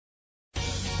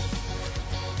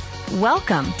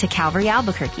Welcome to Calvary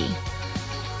Albuquerque.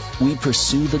 We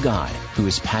pursue the God who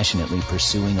is passionately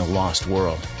pursuing a lost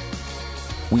world.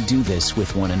 We do this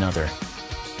with one another.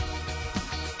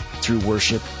 Through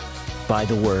worship, by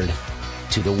the Word,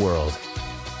 to the world.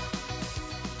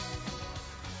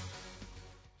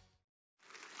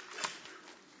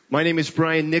 My name is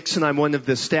Brian Nixon. I'm one of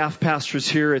the staff pastors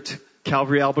here at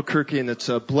Calvary Albuquerque, and it's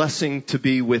a blessing to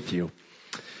be with you.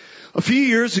 A few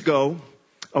years ago,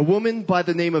 a woman by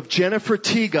the name of Jennifer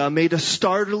Tiga made a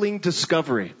startling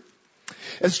discovery.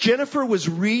 As Jennifer was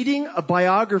reading a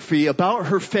biography about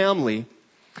her family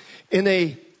in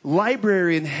a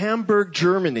library in Hamburg,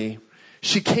 Germany,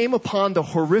 she came upon the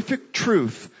horrific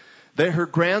truth that her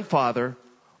grandfather,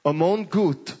 Amon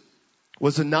Gut,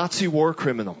 was a Nazi war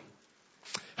criminal,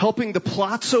 helping the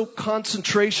Płocko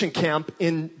concentration camp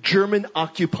in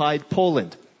German-occupied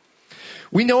Poland.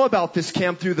 We know about this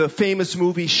camp through the famous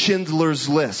movie Schindler's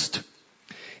List.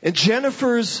 And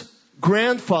Jennifer's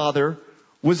grandfather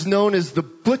was known as the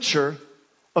Butcher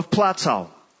of Płocko.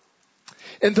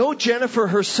 And though Jennifer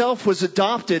herself was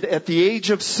adopted at the age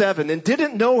of 7 and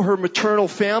didn't know her maternal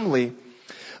family,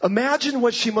 imagine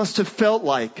what she must have felt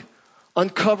like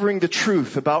uncovering the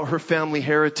truth about her family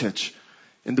heritage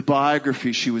in the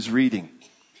biography she was reading.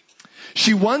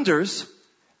 She wonders,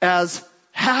 as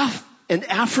half an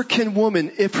African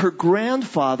woman, if her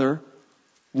grandfather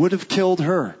would have killed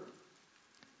her.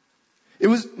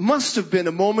 It must have been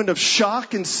a moment of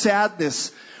shock and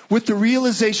sadness with the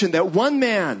realization that one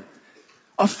man,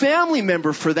 a family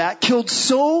member for that, killed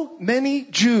so many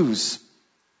Jews.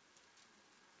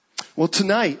 Well,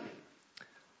 tonight,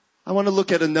 I want to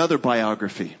look at another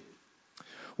biography.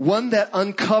 One that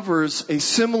uncovers a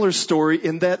similar story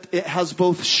in that it has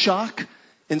both shock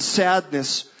and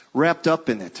sadness wrapped up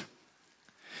in it.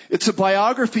 It's a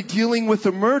biography dealing with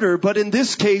a murder, but in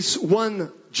this case,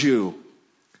 one Jew.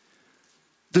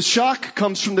 The shock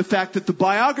comes from the fact that the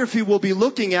biography we'll be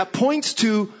looking at points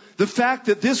to the fact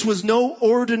that this was no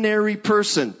ordinary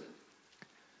person.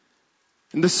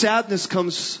 And the sadness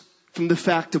comes from the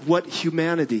fact of what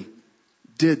humanity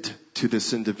did to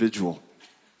this individual.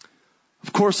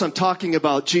 Of course, I'm talking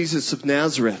about Jesus of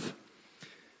Nazareth.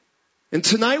 And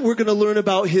tonight we're going to learn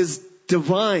about his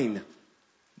divine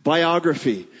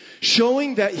biography,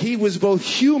 showing that he was both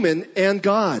human and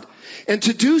God. And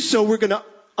to do so, we're going to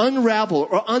unravel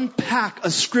or unpack a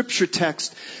scripture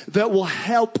text that will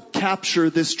help capture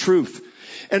this truth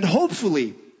and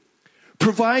hopefully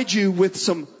provide you with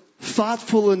some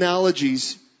thoughtful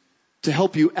analogies to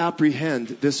help you apprehend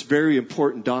this very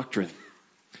important doctrine.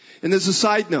 And as a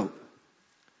side note,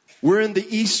 we're in the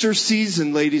Easter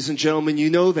season, ladies and gentlemen, you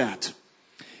know that.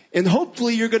 And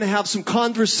hopefully you're going to have some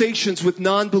conversations with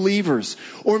non-believers,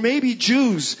 or maybe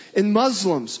Jews and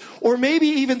Muslims, or maybe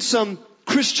even some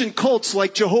Christian cults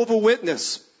like Jehovah's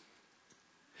Witness.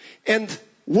 And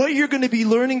what you're going to be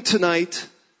learning tonight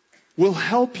will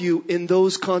help you in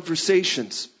those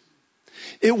conversations.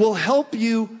 It will help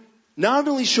you not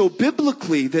only show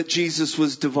biblically that Jesus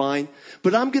was divine,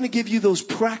 but I'm going to give you those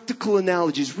practical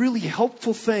analogies, really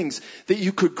helpful things that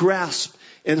you could grasp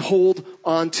and hold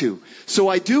on to. So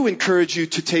I do encourage you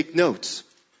to take notes.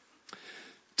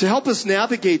 To help us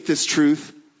navigate this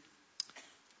truth,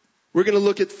 we're going to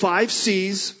look at 5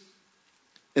 C's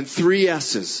and 3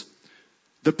 S's.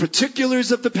 The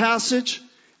particulars of the passage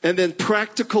and then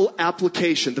practical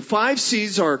application. The 5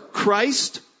 C's are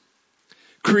Christ,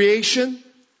 creation,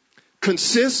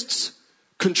 consists,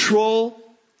 control,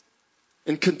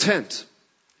 and content.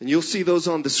 And you'll see those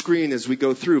on the screen as we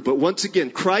go through. But once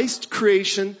again, Christ,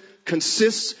 creation,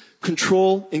 consists,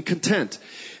 control, and content.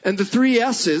 And the 3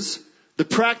 S's, the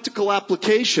practical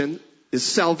application, is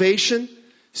salvation,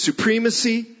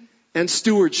 supremacy, and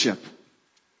stewardship.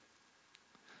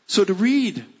 So to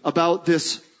read about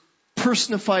this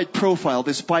personified profile,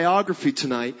 this biography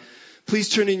tonight, please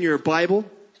turn in your Bible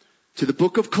to the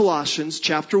book of Colossians,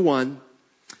 chapter 1,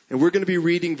 and we're going to be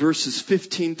reading verses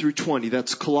 15 through 20.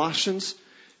 That's Colossians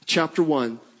chapter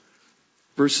 1,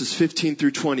 verses 15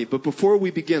 through 20. But before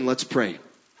we begin, let's pray.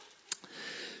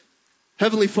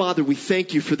 Heavenly Father, we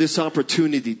thank you for this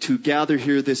opportunity to gather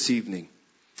here this evening.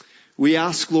 We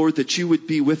ask, Lord, that you would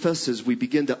be with us as we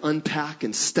begin to unpack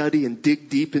and study and dig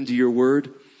deep into your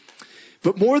word.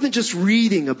 But more than just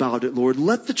reading about it, Lord,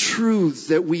 let the truths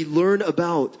that we learn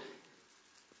about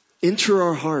enter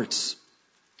our hearts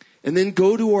and then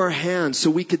go to our hands so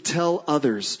we could tell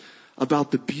others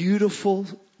about the beautiful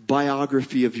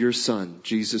biography of your Son,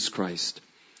 Jesus Christ.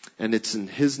 And it's in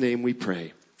his name we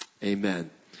pray. Amen.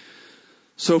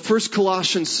 So 1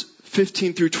 Colossians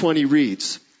 15 through 20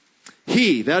 reads,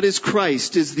 He, that is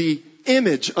Christ, is the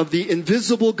image of the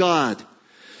invisible God,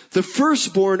 the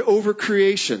firstborn over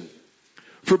creation.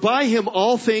 For by him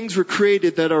all things were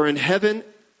created that are in heaven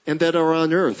and that are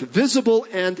on earth, visible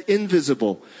and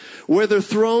invisible, whether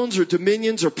thrones or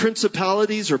dominions or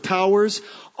principalities or powers,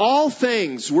 all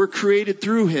things were created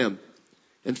through him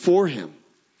and for him.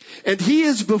 And he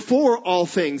is before all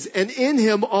things, and in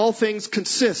him all things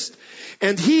consist.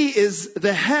 And he is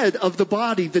the head of the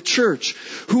body, the church,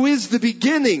 who is the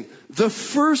beginning, the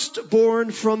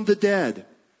firstborn from the dead.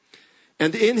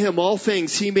 And in him all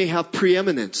things he may have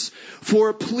preeminence.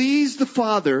 For it pleased the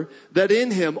Father that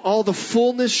in him all the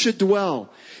fullness should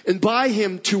dwell, and by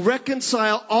him to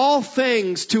reconcile all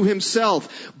things to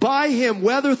himself. By him,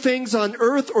 whether things on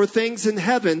earth or things in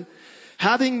heaven,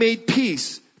 having made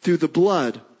peace through the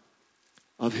blood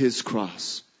of his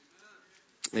cross.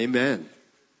 Amen.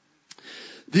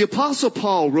 The Apostle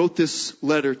Paul wrote this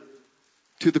letter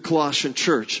to the Colossian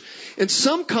church. And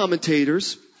some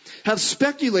commentators have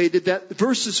speculated that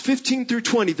verses 15 through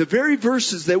 20, the very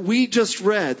verses that we just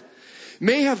read,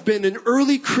 may have been an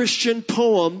early Christian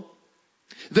poem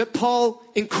that Paul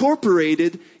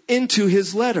incorporated into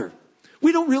his letter.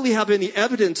 We don't really have any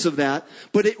evidence of that,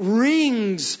 but it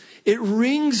rings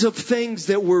of things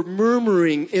that were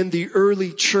murmuring in the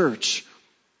early church.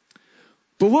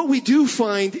 But what we do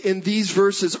find in these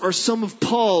verses are some of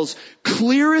Paul's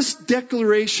clearest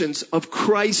declarations of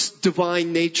Christ's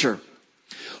divine nature.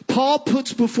 Paul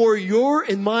puts before your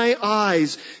and my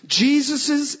eyes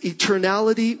Jesus'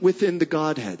 eternality within the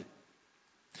Godhead.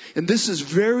 And this is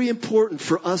very important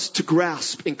for us to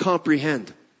grasp and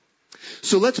comprehend.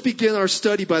 So let's begin our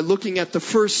study by looking at the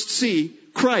first C,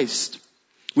 Christ.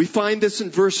 We find this in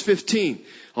verse 15.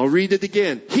 I'll read it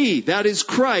again. He, that is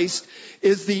Christ,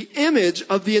 is the image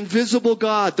of the invisible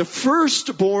God, the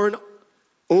firstborn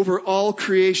over all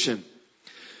creation.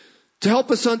 To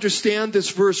help us understand this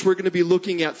verse, we're going to be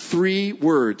looking at three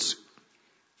words.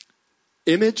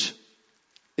 Image,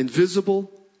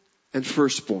 invisible, and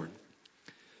firstborn.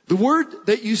 The word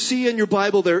that you see in your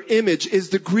Bible there, image, is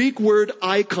the Greek word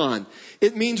icon.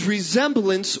 It means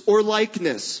resemblance or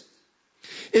likeness.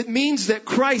 It means that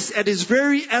Christ, at his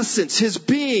very essence, his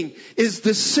being, is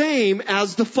the same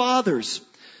as the Father's.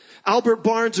 Albert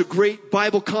Barnes, a great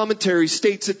Bible commentary,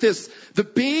 states that this: the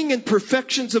being and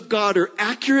perfections of God are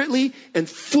accurately and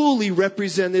fully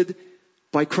represented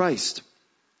by Christ.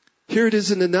 Here it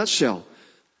is in a nutshell.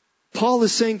 Paul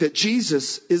is saying that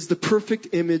Jesus is the perfect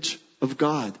image of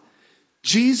God.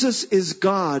 Jesus is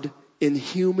God in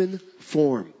human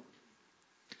form.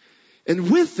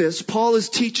 And with this, Paul is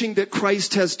teaching that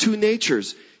Christ has two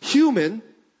natures, human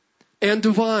and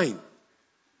divine.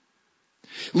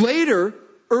 Later,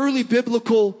 early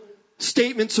biblical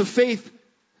statements of faith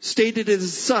stated it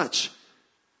as such: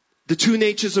 the two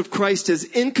natures of Christ as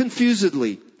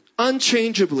inconfusedly,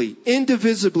 unchangeably,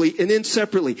 indivisibly, and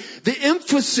inseparably. The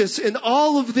emphasis in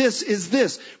all of this is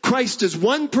this: Christ is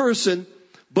one person,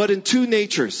 but in two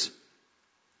natures.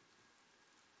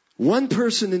 One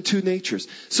person in two natures.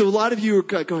 So a lot of you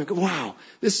are going, wow,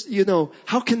 this,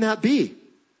 how can that be?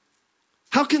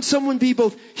 How can someone be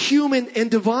both human and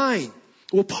divine?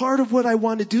 Well, part of what I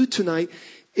want to do tonight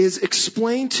is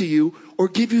explain to you or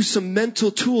give you some mental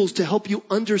tools to help you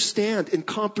understand and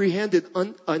comprehend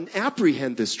and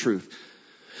apprehend this truth.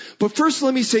 But first,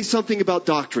 let me say something about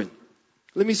doctrine.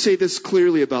 Let me say this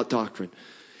clearly about doctrine.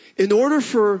 In order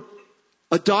for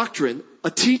a doctrine,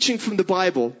 a teaching from the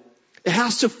Bible, it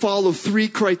has to follow three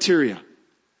criteria.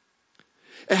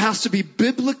 It has to be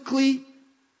biblically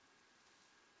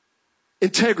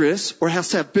integrous, or it has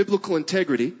to have biblical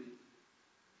integrity,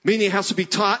 meaning it has to be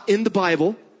taught in the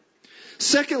Bible.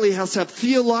 Secondly, it has to have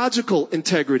theological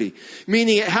integrity,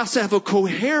 meaning it has to have a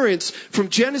coherence from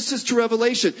Genesis to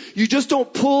Revelation. You just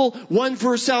don't pull one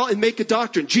verse out and make a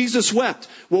doctrine. Jesus wept.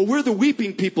 Well, we're the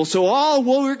weeping people, so all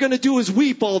we're going to do is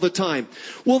weep all the time.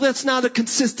 Well, that's not a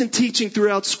consistent teaching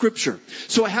throughout Scripture.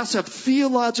 So it has to have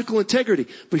theological integrity.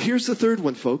 But here's the third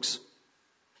one, folks.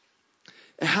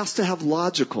 It has to have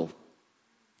logical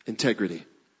integrity.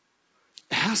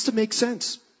 It has to make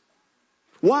sense.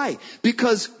 Why?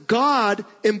 Because God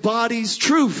embodies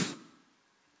truth.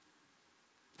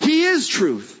 He is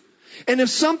truth. And if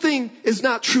something is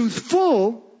not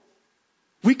truthful,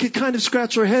 we could kind of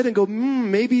scratch our head and go,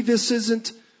 maybe this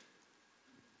isn't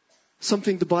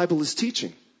something the Bible is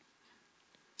teaching.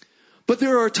 But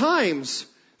there are times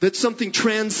that something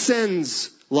transcends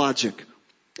logic.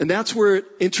 And that's where it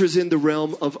enters in the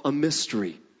realm of a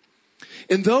mystery.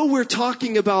 And though we're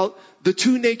talking about the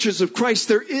two natures of Christ,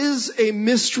 there is a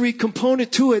mystery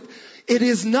component to it. It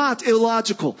is not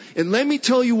illogical. And let me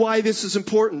tell you why this is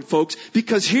important, folks.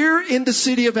 Because here in the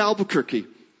city of Albuquerque,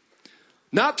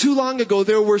 Not too long ago,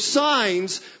 there were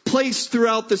signs placed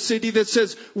throughout the city that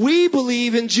says, we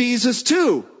believe in Jesus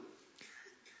too.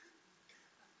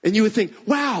 And you would think,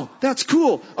 wow, that's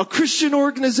cool. A Christian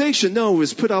organization. No, it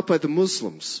was put out by the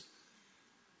Muslims.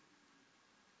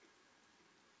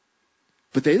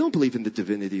 But they don't believe in the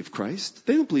divinity of Christ.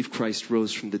 They don't believe Christ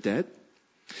rose from the dead.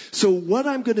 So what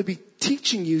I'm going to be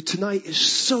teaching you tonight is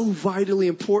so vitally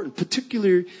important,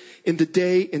 particularly in the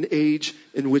day and age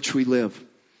in which we live.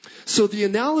 So the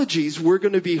analogies we're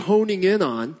going to be honing in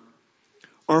on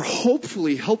are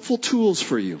hopefully helpful tools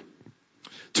for you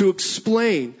to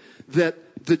explain that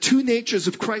the two natures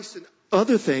of Christ and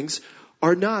other things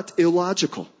are not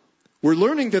illogical. We're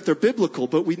learning that they're biblical,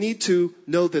 but we need to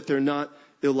know that they're not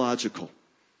illogical.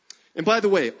 And by the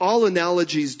way, all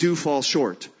analogies do fall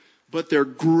short, but they're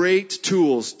great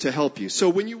tools to help you. So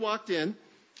when you walked in,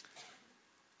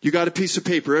 you got a piece of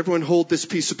paper. Everyone hold this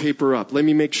piece of paper up. Let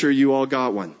me make sure you all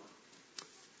got one.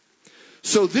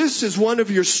 So this is one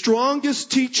of your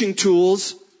strongest teaching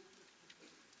tools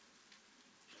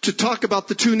to talk about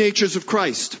the two natures of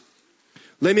Christ.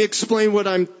 Let me explain what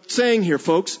I'm saying here,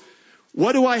 folks.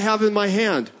 What do I have in my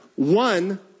hand?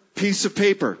 One piece of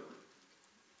paper.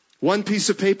 One piece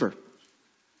of paper.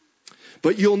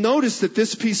 But you'll notice that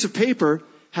this piece of paper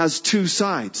has two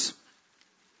sides.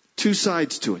 Two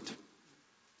sides to it.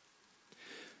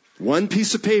 One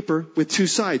piece of paper with two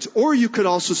sides. Or you could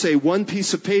also say one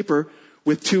piece of paper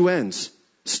with two ends.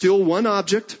 Still one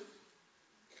object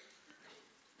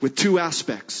with two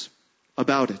aspects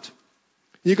about it.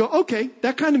 You go, okay,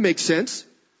 that kind of makes sense.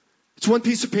 It's one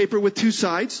piece of paper with two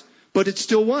sides, but it's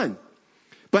still one.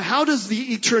 But how does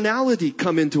the eternality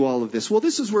come into all of this? Well,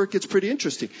 this is where it gets pretty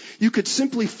interesting. You could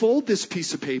simply fold this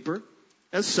piece of paper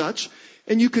as such,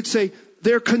 and you could say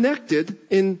they're connected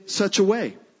in such a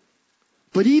way.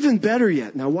 But even better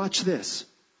yet, now watch this.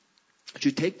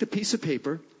 You take the piece of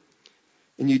paper,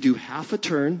 and you do half a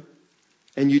turn,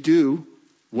 and you do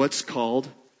what's called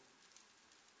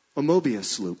a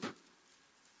Mobius loop.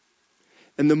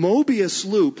 And the Mobius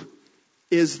loop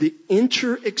is the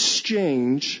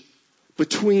inter-exchange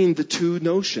between the two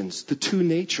notions, the two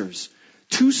natures.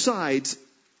 Two sides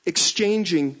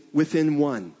exchanging within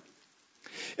one.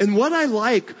 And what I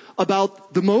like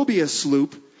about the Mobius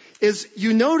loop is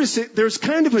you notice there's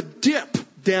kind of a dip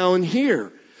down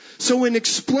here. So in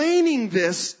explaining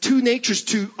this two natures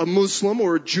to a Muslim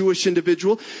or a Jewish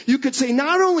individual, you could say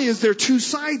not only is there two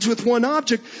sides with one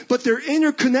object, but they're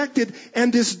interconnected,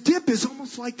 and this dip is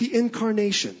almost like the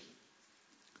incarnation.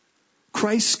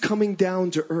 Christ coming down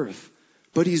to earth,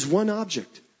 but he's one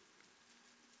object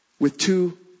with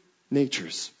two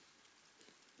natures.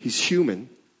 He's human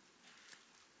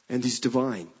and he's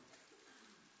divine.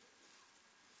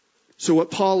 So what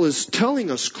Paul is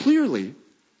telling us clearly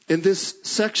in this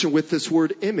section with this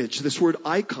word image, this word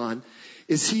icon,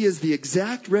 is he is the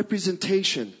exact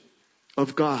representation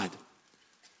of God.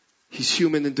 He's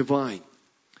human and divine.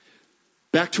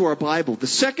 Back to our Bible. The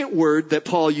second word that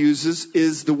Paul uses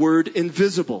is the word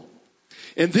invisible.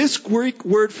 And this Greek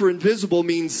word for invisible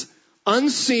means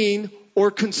unseen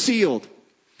or concealed.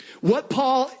 What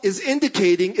Paul is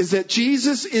indicating is that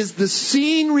Jesus is the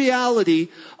seen reality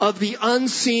of the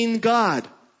unseen God.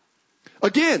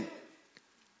 Again,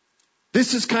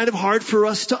 this is kind of hard for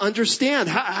us to understand.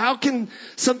 How can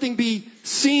something be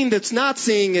seen that's not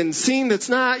seeing and seen that's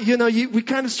not, we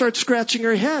kind of start scratching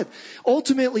our head.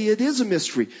 Ultimately, it is a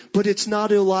mystery, but it's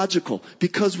not illogical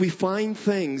because we find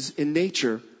things in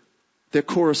nature that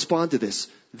correspond to this.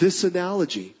 This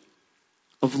analogy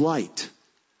of light.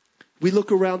 We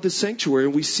look around the sanctuary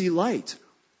and we see light.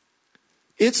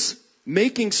 It's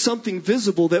making something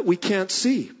visible that we can't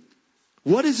see.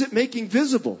 What is it making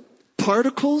visible?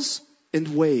 Particles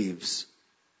and waves.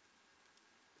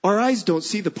 Our eyes don't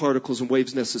see the particles and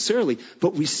waves necessarily,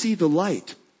 but we see the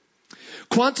light.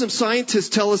 Quantum scientists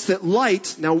tell us that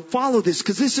light, now follow this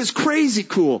because this is crazy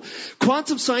cool.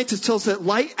 Quantum scientists tell us that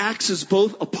light acts as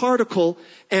both a particle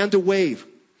and a wave.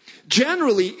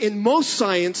 Generally, in most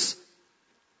science,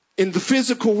 in the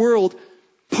physical world,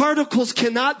 particles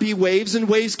cannot be waves and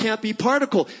waves can't be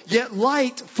particle. Yet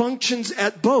light functions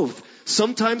at both.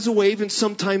 Sometimes a wave and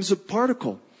sometimes a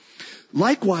particle.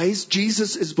 Likewise,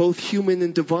 Jesus is both human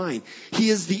and divine. He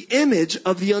is the image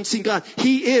of the unseen God.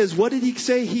 He is, what did he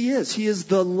say he is? He is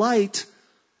the light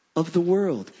of the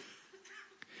world.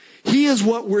 He is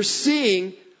what we're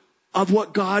seeing of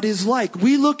what God is like.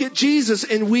 We look at Jesus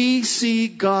and we see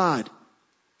God.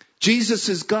 Jesus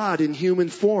is God in human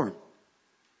form.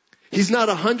 He's not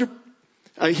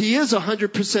he is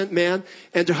 100% man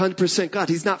and 100% God.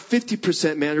 He's not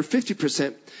 50% man or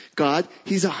 50% God.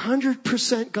 He's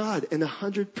 100% God and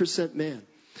 100% man.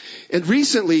 And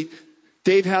recently,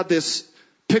 Dave had this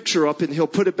picture up, and he'll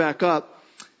put it back up.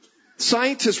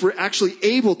 Scientists were actually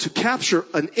able to capture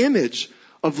an image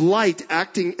of light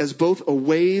acting as both a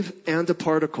wave and a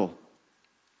particle.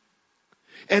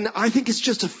 And I think it's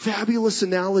just a fabulous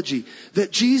analogy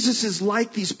that Jesus is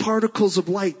like these particles of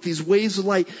light, these waves of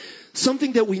light,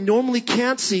 something that we normally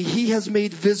can't see, he has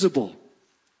made visible.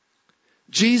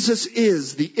 Jesus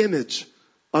is the image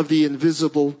of the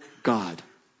invisible God.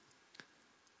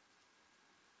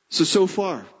 So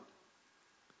far,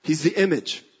 he's the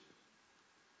image.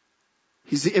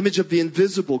 He's the image of the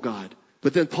invisible God.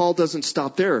 But then Paul doesn't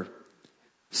stop there.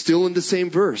 Still in the same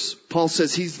verse, Paul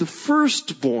says he's the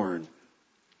firstborn.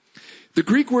 The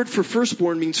Greek word for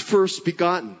firstborn means first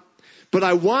begotten. But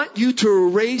I want you to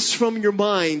erase from your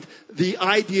mind the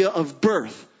idea of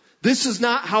birth. This is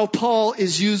not how Paul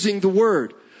is using the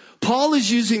word. Paul is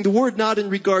using the word not in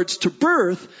regards to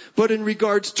birth, but in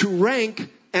regards to rank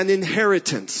and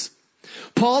inheritance.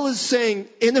 Paul is saying,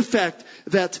 in effect,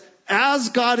 that as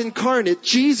God incarnate,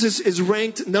 Jesus is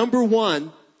ranked number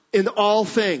one in all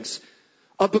things.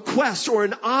 A bequest or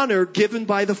an honor given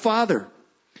by the Father.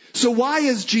 So why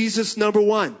is Jesus number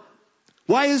one?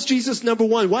 Why is Jesus number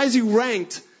one? Why is he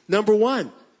ranked number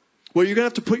one? Well, you're going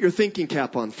to have to put your thinking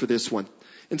cap on for this one.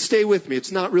 And stay with me.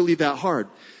 It's not really that hard.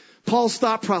 Paul's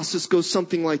thought process goes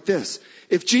something like this.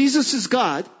 If Jesus is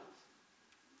God,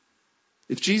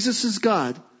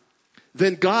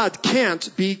 then God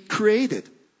can't be created.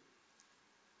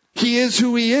 He is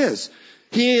who he is.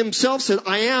 He himself said,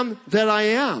 I am that I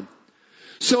am.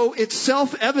 So it's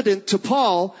self-evident to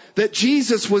Paul that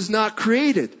Jesus was not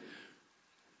created.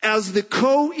 As the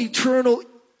co-eternal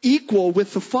equal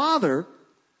with the Father,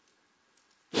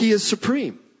 he is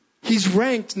supreme. He's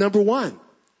ranked number one.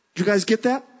 Do you guys get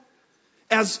that?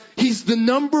 As he's the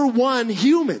number one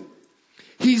human.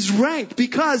 He's ranked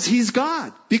because he's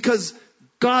God. Because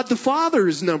God the Father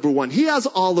is number one. He has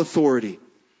all authority.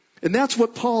 And that's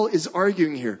what Paul is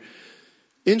arguing here.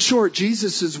 In short,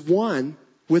 Jesus is one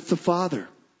with the Father.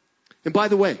 And by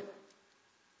the way,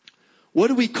 what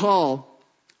do we call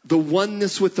the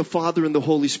oneness with the Father and the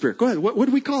Holy Spirit? Go ahead. What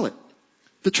do we call it?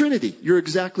 The Trinity. You're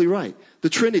exactly right. The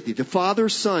Trinity. The Father,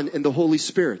 Son, and the Holy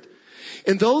Spirit.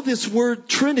 And though this word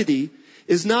Trinity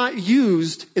is not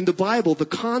used in the Bible, the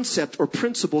concept or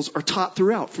principles are taught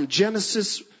throughout, from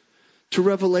Genesis to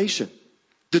Revelation.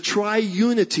 The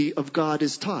triunity of God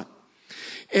is taught.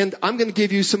 And I'm going to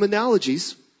give you some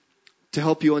analogies to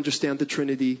help you understand the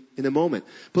Trinity in a moment.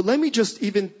 But let me just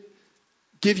even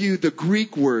give you the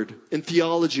Greek word in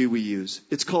theology we use.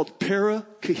 It's called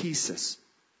parakahesis.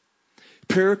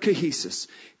 Parakahesis.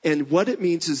 And what it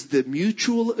means is the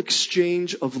mutual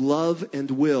exchange of love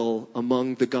and will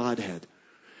among the Godhead.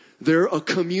 They're a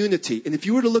community. And if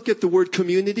you were to look at the word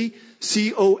community,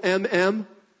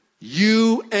 C-O-M-M-U-N-I-T-Y,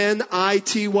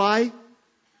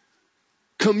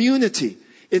 community.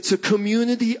 It's a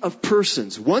community of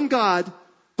persons. One God,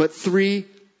 but three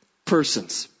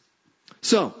persons.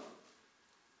 So,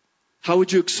 how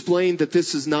would you explain that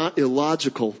this is not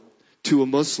illogical to a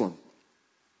Muslim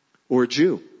or a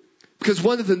Jew? Because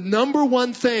one of the number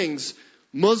one things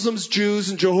Muslims, Jews,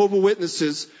 and Jehovah's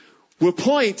Witnesses will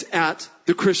point at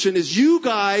the Christian is you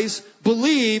guys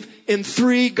believe in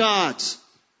three gods.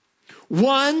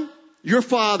 One, your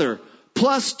Father,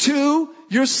 plus two,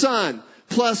 your Son,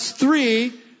 plus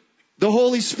three, the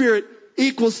Holy Spirit,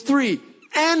 equals three.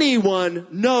 Anyone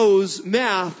knows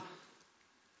math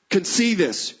can see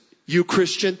this, you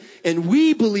Christian, and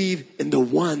we believe in the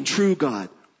one true God.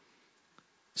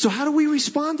 So how do we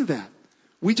respond to that?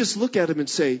 We just look at him and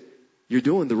say, you're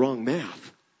doing the wrong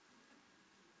math.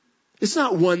 It's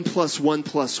not 1 plus 1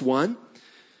 plus 1.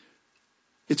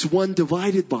 It's 1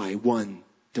 divided by 1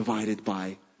 divided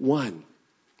by 1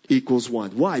 equals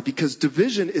 1. Why? Because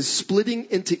division is splitting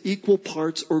into equal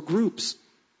parts or groups.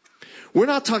 We're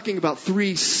not talking about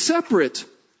three separate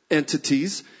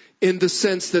entities in the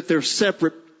sense that they're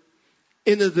separate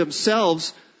in and of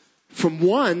themselves from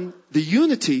one, the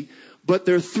unity, but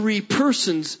they're three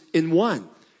persons in one.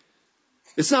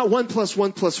 It's not 1 plus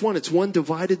 1 plus 1. It's 1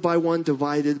 divided by 1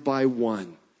 divided by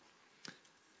 1.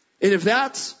 And if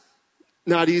that's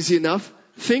not easy enough,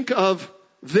 think of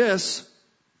this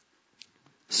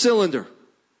cylinder.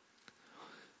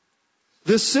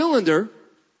 This cylinder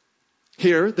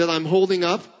here that I'm holding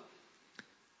up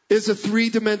is a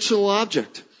three-dimensional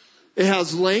object. It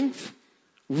has length,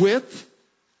 width,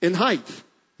 and height,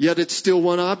 yet it's still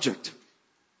one object.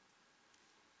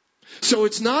 So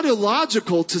it's not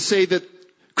illogical to say that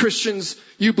Christians,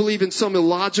 you believe in some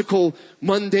illogical,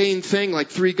 mundane thing like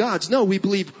three gods. No, we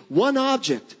believe one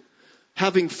object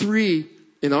having three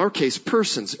in our case,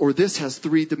 persons, or this has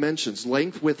 3 dimensions,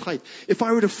 length, width, height. If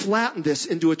I were to flatten this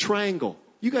into a triangle,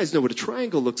 you guys know what a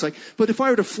triangle looks like, but if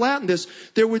I were to flatten this,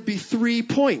 there would be 3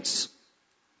 points,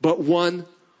 but 1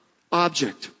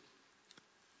 object.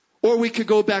 Or we could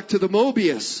go back to the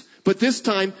Mobius, but this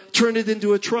time turn it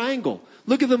into a triangle.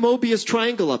 Look at the Mobius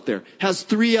triangle up there. Has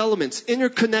 3 elements,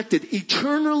 interconnected,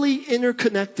 eternally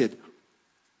interconnected.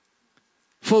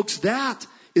 Folks, that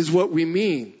is what we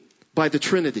mean by the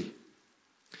Trinity.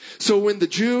 So when the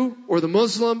Jew or the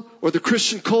Muslim or the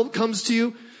Christian cult comes to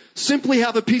you, simply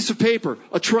have a piece of paper,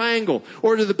 a triangle,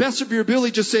 or to the best of your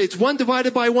ability just say it's 1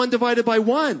 divided by 1 divided by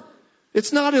 1.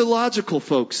 It's not illogical,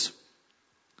 folks.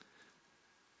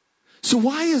 So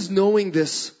why is knowing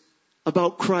this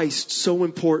about Christ so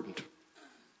important?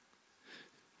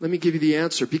 Let me give you the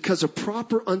answer. Because a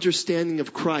proper understanding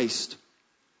of Christ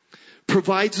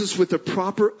provides us with a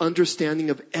proper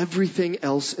understanding of everything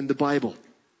else in the Bible.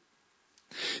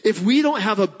 If we don't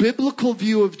have a biblical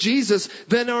view of Jesus,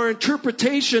 then our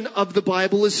interpretation of the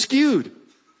Bible is skewed.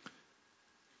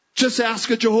 Just ask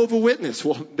a Jehovah's Witness.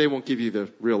 Well, they won't give you the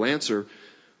real answer,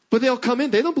 but they'll come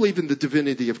in. They don't believe in the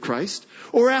divinity of Christ.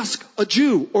 Or ask a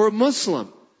Jew or a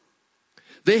Muslim.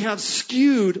 They have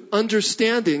skewed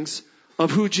understandings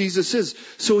of who Jesus is.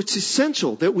 So it's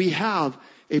essential that we have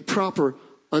a proper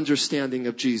understanding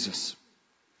of Jesus.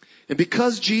 And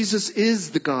because Jesus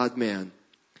is the God-man,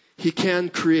 He can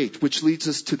create, which leads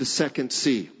us to the second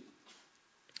C.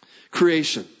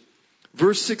 Creation.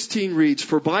 Verse 16 reads,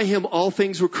 "For by Him all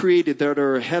things were created that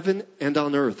are in heaven and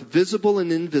on earth, visible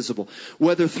and invisible,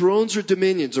 whether thrones or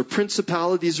dominions or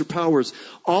principalities or powers,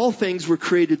 all things were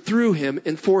created through Him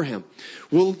and for Him."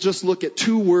 We'll just look at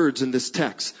 2 words in this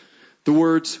text. The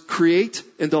words create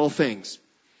and all things.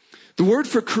 The word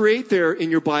for create there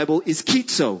in your Bible is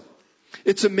kitzo.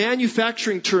 It's a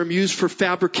manufacturing term used for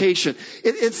fabrication.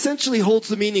 It essentially holds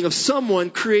the meaning of someone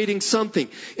creating something.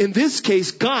 In this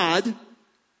case, God,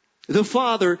 the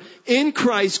Father, in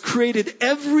Christ created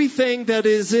everything that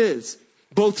is,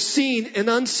 both seen and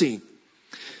unseen.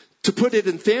 To put it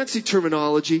in fancy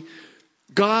terminology,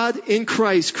 God in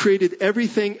Christ created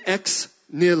everything ex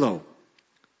nihilo,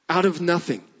 out of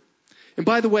nothing. And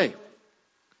by the way,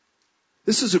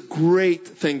 this is a great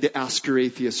thing to ask your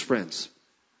atheist friends.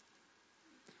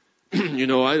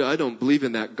 I don't believe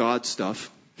in that God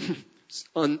stuff. It's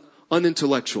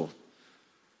unintellectual.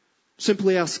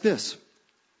 Simply ask this.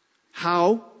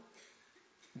 How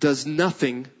does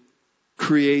nothing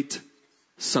create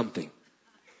something?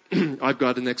 I've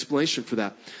got an explanation for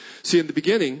that. See, in the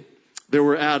beginning, there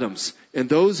were atoms. And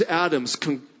those atoms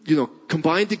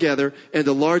combined together and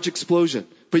a large explosion.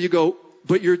 But you go,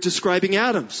 but you're describing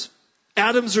atoms.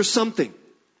 Atoms are something.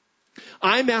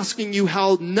 I'm asking you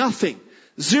how nothing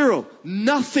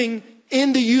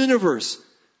in the universe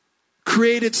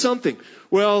created something.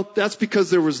 Well, that's because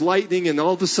there was lightning and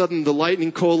all of a sudden the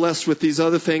lightning coalesced with these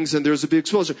other things and there's a big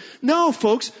explosion. No,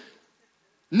 folks,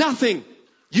 nothing.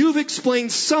 You've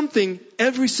explained something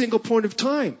every single point of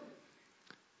time.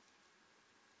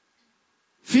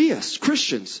 Theists,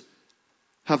 Christians,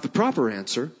 have the proper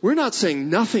answer. We're not saying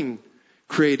nothing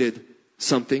created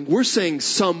something. We're saying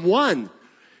someone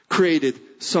created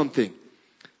something.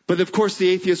 But of course the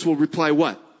atheist will reply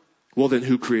what? Well, then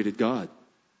who created God?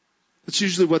 That's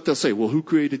usually what they'll say. Well, who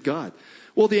created God?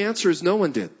 Well, the answer is no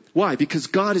one did. Why? Because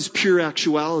God is pure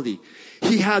actuality.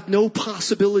 He had no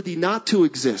possibility not to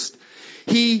exist.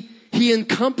 He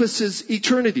encompasses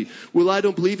eternity. Well, I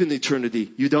don't believe in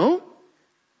eternity. You don't?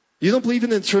 You don't believe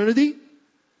in eternity?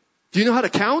 Do you know how to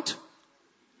count?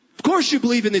 Of course you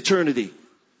believe in eternity.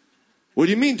 What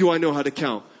do you mean, do I know how to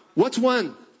count? What's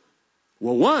 1?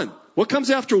 Well, 1. What comes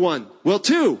after 1? Well,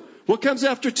 2. What comes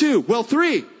after 2? Well,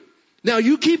 3. Now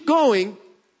you keep going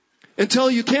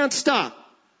until you can't stop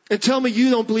and tell me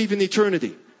you don't believe in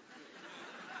eternity.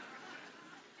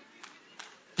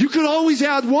 You could always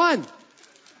add 1.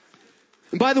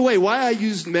 And by the way, why I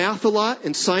use math a lot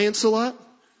and science a lot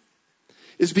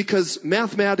is because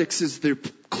mathematics is the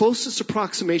closest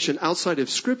approximation outside of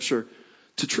Scripture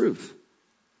to truth.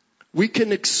 We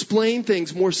can explain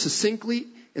things more succinctly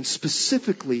and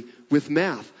specifically with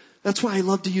math. That's why I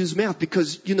love to use math,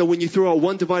 because, when you throw out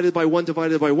 1 divided by 1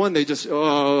 divided by 1, they just,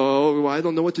 I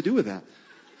don't know what to do with that.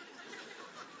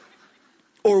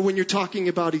 Or when you're talking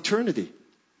about eternity.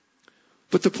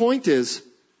 But the point is,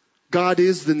 God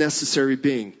is the necessary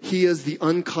being. He is the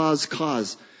uncaused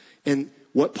cause. And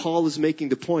what Paul is making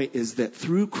the point is that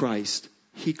through Christ,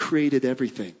 He created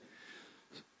everything.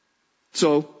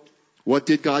 So, what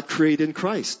did God create in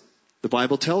Christ? The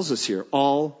Bible tells us here,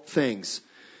 all things.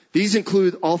 These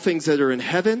include all things that are in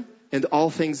heaven and all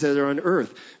things that are on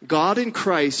earth. God in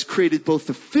Christ created both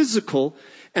the physical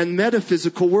and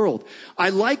metaphysical world. I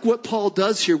like what Paul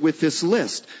does here with this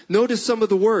list. Notice some of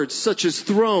the words, such as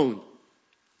throne.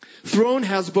 Throne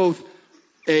has both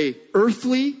a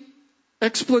earthly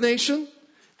explanation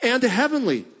and a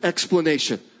heavenly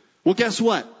explanation. Well, guess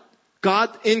what? God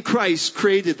in Christ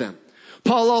created them.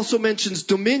 Paul also mentions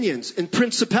dominions and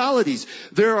principalities.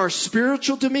 There are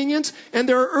spiritual dominions and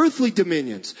there are earthly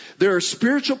dominions. There are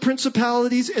spiritual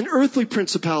principalities and earthly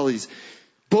principalities,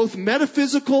 both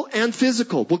metaphysical and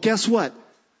physical. Well, guess what?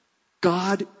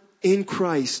 God in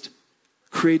Christ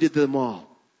created them all.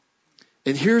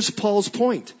 And here's Paul's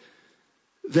point,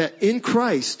 that in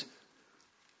Christ,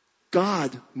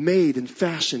 God made and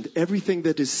fashioned everything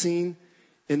that is seen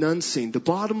and unseen. The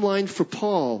bottom line for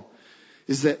Paul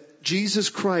is that Jesus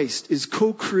Christ is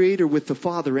co-creator with the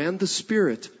Father and the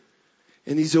Spirit,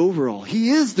 and He's over all. He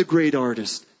is the great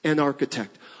artist and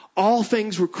architect. All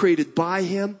things were created by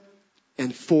Him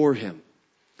and for Him.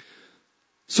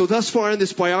 So thus far in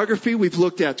this biography, we've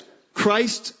looked at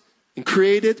Christ and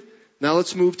created. Now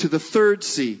let's move to the third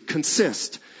C,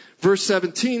 consist. Verse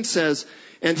 17 says,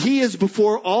 and He is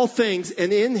before all things,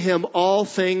 and in Him all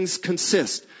things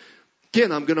consist.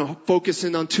 Again, I'm going to focus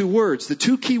in on two words. The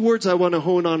two key words I want to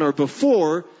hone on are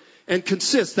before and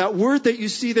consist. That word that you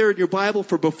see there in your Bible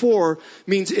for before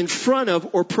means in front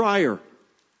of or prior.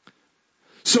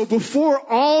 So before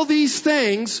all these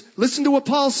things, listen to what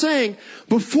Paul's saying,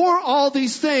 before all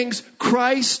these things,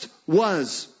 Christ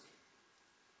was.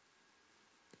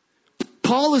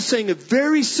 Paul is saying a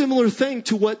very similar thing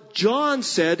to what John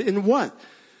said in what?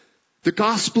 The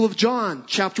Gospel of John,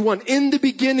 chapter 1. In the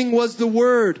beginning was the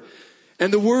Word,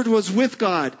 and the Word was with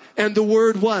God, and the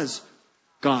Word was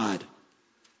God.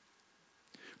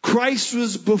 Christ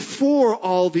was before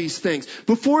all these things.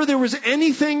 Before there was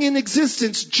anything in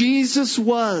existence, Jesus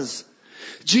was.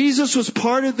 Jesus was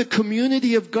part of the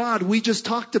community of God we just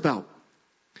talked about.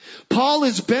 Paul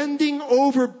is bending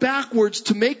over backwards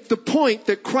to make the point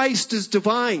that Christ is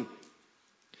divine.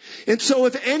 And so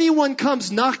if anyone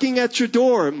comes knocking at your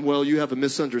door, well, you have a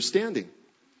misunderstanding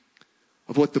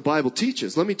of what the Bible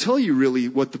teaches. Let me tell you really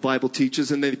what the Bible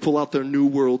teaches, and they pull out their New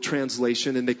World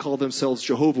Translation and they call themselves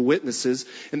Jehovah's Witnesses,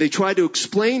 and they try to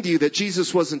explain to you that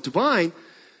Jesus wasn't divine.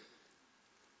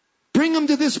 Bring them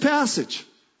to this passage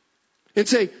and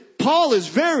say, Paul is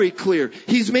very clear.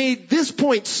 He's made this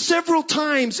point several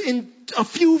times in a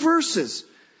few verses.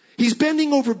 He's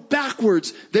bending over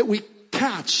backwards that we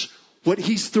catch what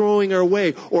he's throwing our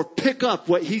way or pick up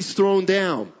what he's thrown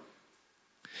down.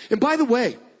 And by the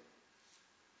way,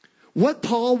 what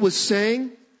Paul was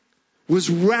saying was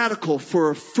radical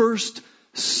for a first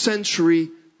century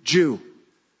Jew.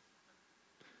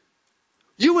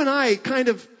 You and I kind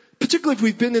of, particularly if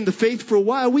we've been in the faith for a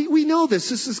while, we know this.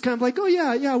 This is kind of like, oh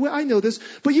yeah, I know this.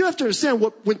 But you have to understand,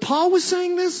 when Paul was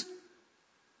saying this,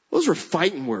 those were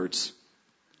fighting words.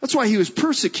 That's why he was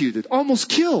persecuted, almost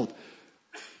killed,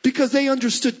 because they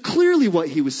understood clearly what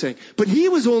he was saying. But he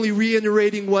was only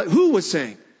reiterating who was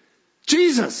saying?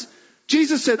 Jesus.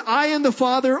 Jesus said, I and the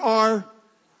Father are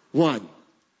one.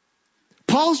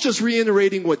 Paul's just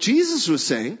reiterating what Jesus was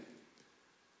saying,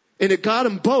 and it got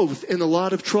them both in a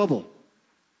lot of trouble.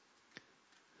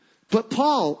 But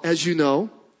Paul, as you know,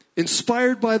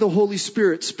 inspired by the Holy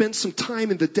Spirit, spent some time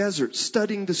in the desert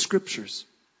studying the Scriptures.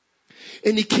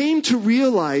 And he came to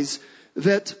realize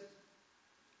that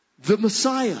the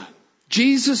Messiah,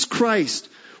 Jesus Christ,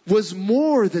 was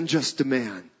more than just a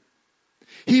man.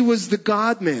 He was the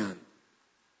God-man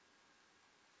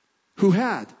who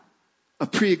had a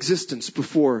pre-existence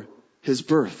before his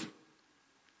birth.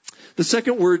 The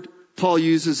second word Paul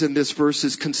uses in this verse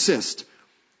is consist.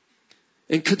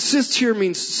 And consist here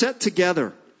means set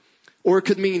together, or it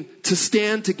could mean to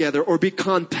stand together or be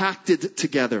compacted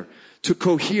together, to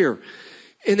cohere.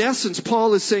 In essence,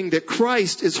 Paul is saying that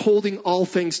Christ is holding all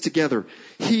things together.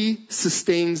 He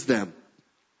sustains them.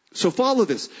 So follow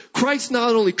this. Christ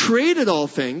not only created all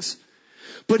things,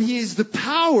 but He is the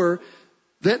power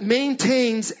that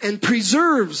maintains and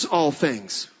preserves all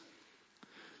things.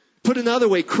 Put another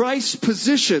way, Christ's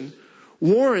position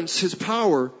warrants His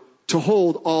power to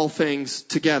hold all things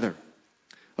together.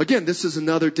 Again, this is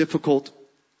another difficult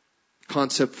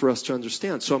concept for us to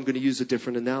understand, so I'm going to use a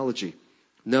different analogy.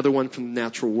 Another one from the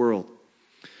natural world.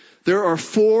 There are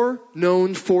 4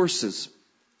 known forces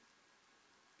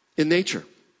in nature.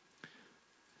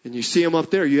 And you see them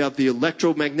up there. You have the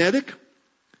electromagnetic,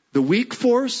 the weak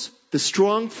force, the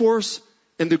strong force,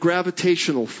 and the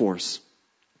gravitational force.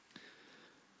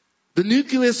 The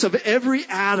nucleus of every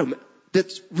atom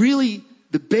that's really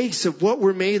the base of what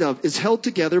we're made of, is held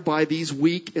together by these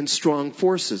weak and strong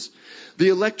forces. The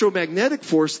electromagnetic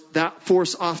force, that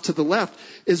force off to the left,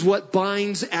 is what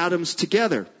binds atoms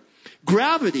together.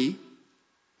 Gravity,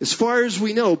 as far as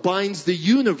we know, binds the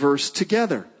universe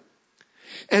together.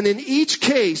 And in each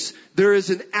case, there is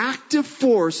an active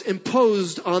force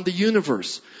imposed on the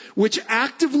universe, which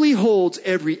actively holds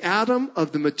every atom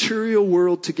of the material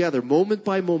world together, moment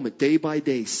by moment, day by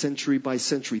day, century by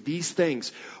century. These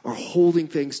things are holding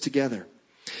things together.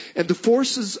 And the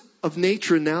forces of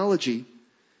nature analogy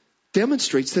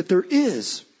demonstrates that there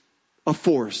is a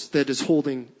force that is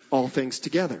holding all things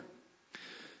together.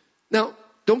 Now,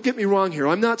 don't get me wrong here.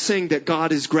 I'm not saying that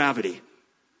God is gravity.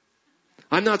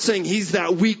 I'm not saying he's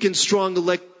that weak and strong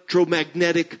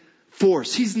electromagnetic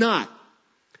force. He's not.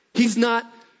 He's not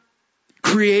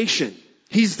creation.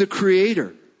 He's the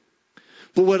creator.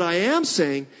 But what I am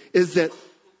saying is that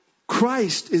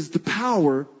Christ is the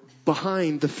power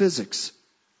behind the physics.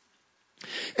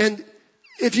 And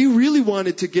if you really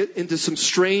wanted to get into some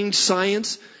strange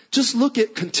science, just look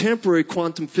at contemporary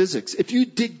quantum physics. If you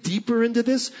dig deeper into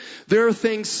this, there are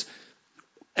things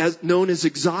known as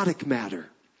exotic matter.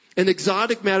 And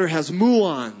exotic matter has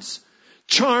muons,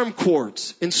 charm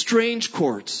quarks, and strange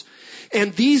quarks.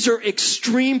 And these are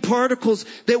extreme particles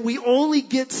that we only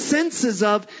get senses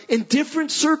of in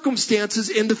different circumstances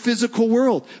in the physical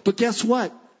world. But guess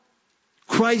what?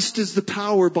 Christ is the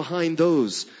power behind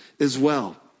those as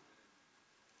well.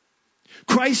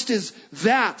 Christ is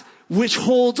that which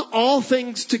holds all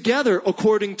things together,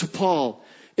 according to Paul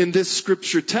in this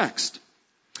scripture text.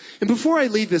 And before I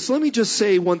leave this, let me just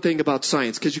say one thing about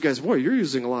science, because you guys, boy, you're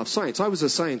using a lot of science. I was a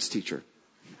science teacher.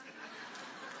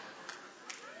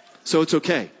 So it's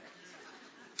okay.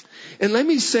 And let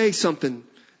me say something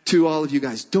to all of you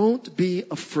guys. Don't be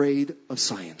afraid of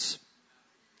science.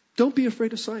 Don't be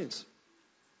afraid of science.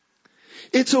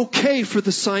 It's okay for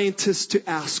the scientists to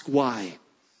ask why.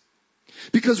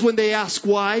 Because when they ask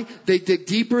why, they dig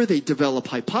deeper, they develop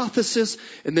hypotheses,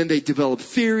 and then they develop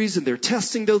theories, and they're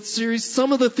testing those theories.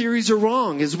 Some of the theories are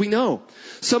wrong, as we know.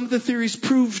 Some of the theories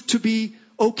prove to be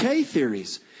okay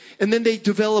theories. And then they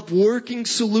develop working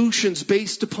solutions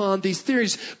based upon these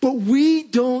theories. But we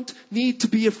don't need to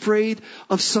be afraid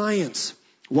of science.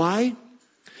 Why?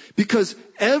 Because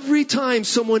every time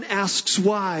someone asks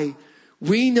why,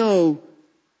 we know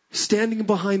standing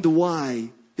behind the why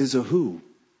is a who.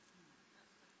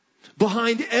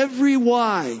 Behind every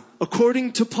why,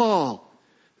 according to Paul,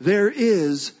 there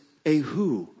is a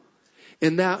who.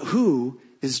 And that who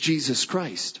is Jesus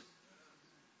Christ.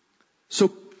 So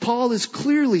Paul is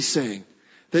clearly saying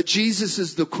that Jesus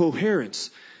is the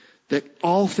coherence that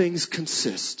all things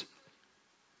consist.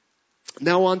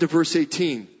 Now on to verse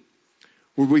 18,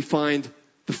 where we find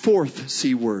the fourth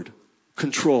C word,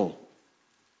 control.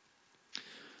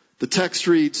 The text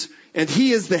reads, "And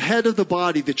he is the head of the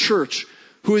body, the church,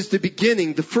 who is the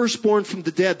beginning, the firstborn from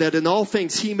the dead, that in all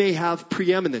things he may have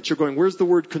preeminence." You're going, where's the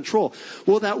word control?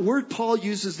 Well, that word Paul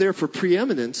uses there for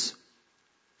preeminence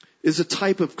is a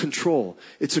type of control.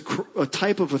 It's a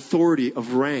type of authority,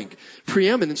 of rank.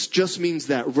 Preeminence just means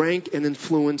that, rank and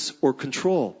influence or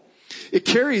control. It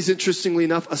carries, interestingly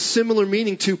enough, a similar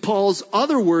meaning to Paul's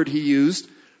other word he used,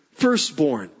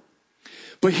 firstborn.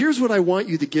 But here's what I want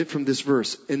you to get from this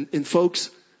verse. And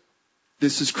folks,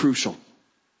 this is crucial.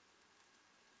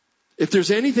 If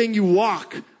there's anything you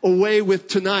walk away with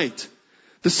tonight,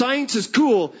 the science is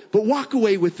cool, but walk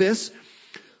away with this.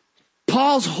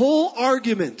 Paul's whole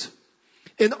argument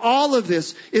in all of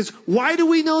this is, why do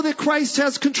we know that Christ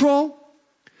has control?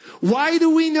 Why do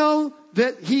we know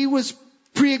that he was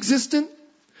pre-existent?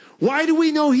 Why do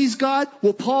we know he's God?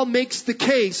 Well, Paul makes the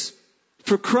case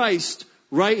for Christ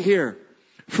right here.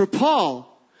 For Paul,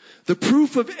 the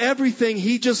proof of everything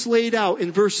he just laid out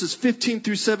in verses 15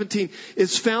 through 17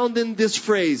 is found in this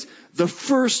phrase, the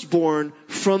firstborn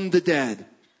from the dead.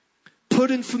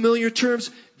 Put in familiar terms,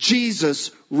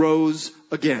 Jesus rose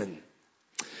again.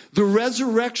 The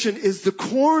resurrection is the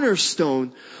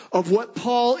cornerstone of what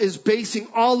Paul is basing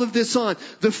all of this on.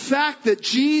 The fact that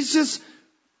Jesus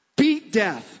beat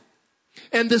death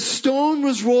and the stone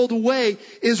was rolled away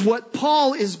is what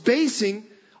Paul is basing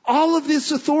all of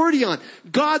this authority on.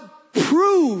 God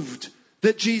proved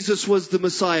that Jesus was the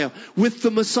Messiah with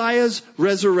the Messiah's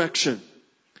resurrection.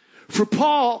 For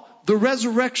Paul, the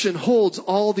resurrection holds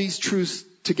all these truths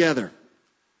together.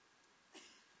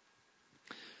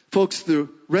 Folks, the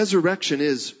resurrection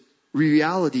is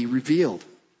reality revealed.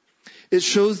 It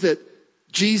shows that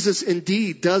Jesus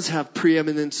indeed does have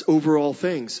preeminence over all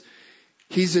things.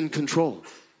 He's in control.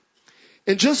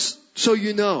 And just so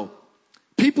you know,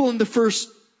 people in the first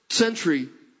century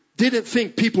didn't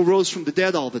think people rose from the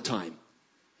dead all the time.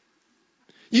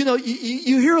 You know,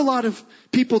 you hear a lot of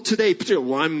people today,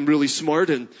 well, I'm really smart,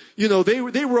 and, you know,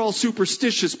 they were all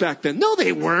superstitious back then. No,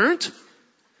 they weren't.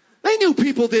 They knew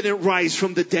people didn't rise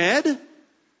from the dead.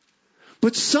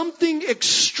 But something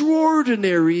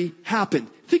extraordinary happened.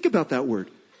 Think about that word.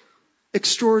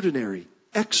 Extraordinary.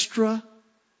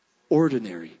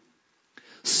 Extraordinary.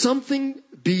 Something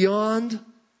beyond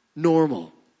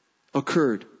normal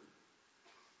occurred.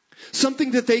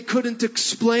 Something that they couldn't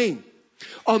explain.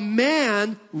 A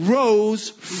man rose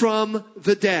from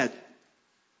the dead.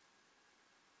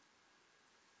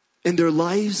 And their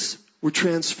lives were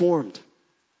transformed.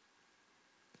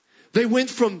 They went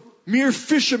from mere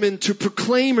fishermen to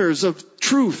proclaimers of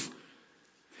truth.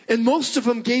 And most of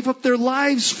them gave up their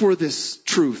lives for this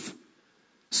truth.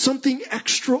 Something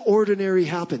extraordinary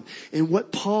happened. And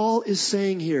what Paul is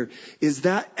saying here is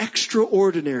that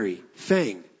extraordinary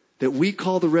thing that we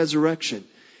call the resurrection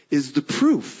is the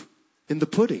proof in the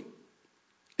pudding.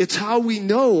 It's how we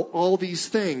know all these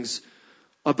things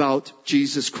about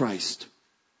Jesus Christ.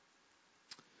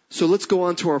 So let's go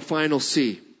on to our final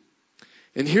C.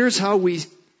 And here's how we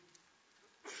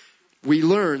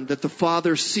learn that the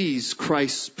Father sees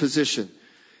Christ's position.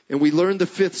 And we learned the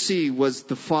fifth C was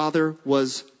the Father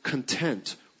was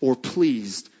content or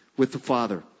pleased with the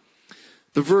Father.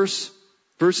 The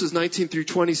verses 19 through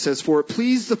 20 says, "For it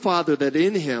pleased the Father that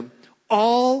in him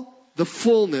all the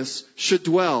fullness should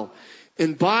dwell,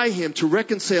 and by him to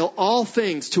reconcile all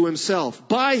things to himself.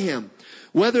 By him,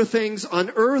 whether things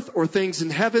on earth or things in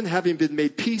heaven, having been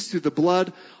made peace through the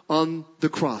blood on the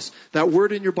cross." That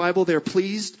word in your Bible there,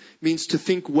 pleased, means to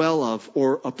think well of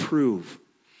or approve.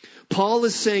 Paul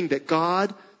is saying that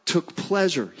God took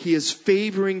pleasure. He is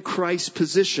favoring Christ's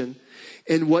position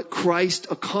in what Christ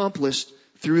accomplished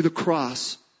through the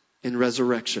cross and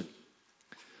resurrection.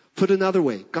 Put another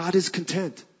way, God is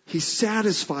content. He's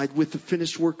satisfied with the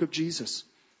finished work of Jesus.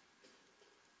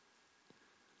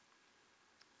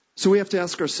 So we have to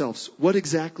ask ourselves, what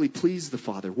exactly pleased the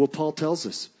Father? Well, Paul tells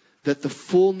us that the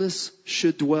fullness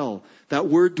should dwell. That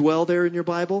word dwell there in your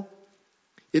Bible,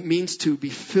 it means to be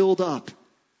filled up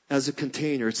as a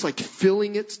container. It's like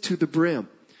filling it to the brim.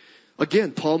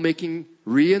 Again, Paul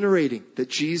reiterating that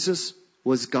Jesus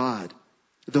was God.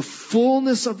 The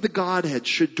fullness of the Godhead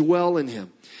should dwell in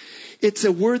him. It's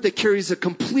a word that carries a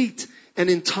complete and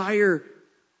entire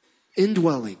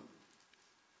indwelling.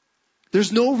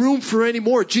 There's no room for any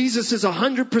more. Jesus is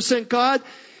 100% God.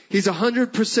 He's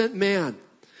 100% man.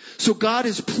 So God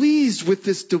is pleased with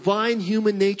this divine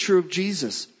human nature of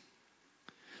Jesus.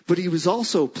 But he was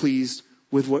also pleased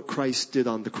with what Christ did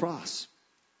on the cross.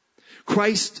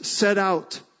 Christ set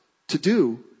out to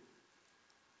do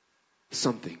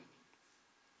something.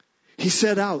 He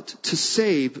set out to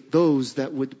save those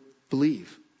that would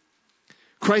believe.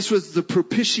 Christ was the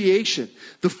propitiation,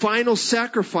 the final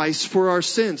sacrifice for our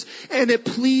sins. And it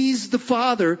pleased the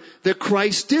Father that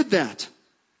Christ did that.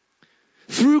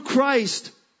 Through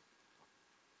Christ,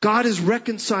 God is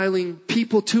reconciling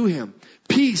people to him.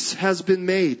 Peace has been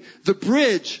made. The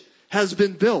bridge has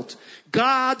been built.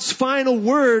 God's final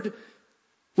word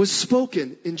was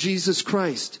spoken in Jesus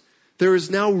Christ. There is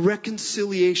now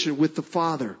reconciliation with the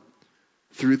Father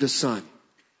through the Son.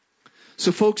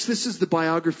 So folks, this is the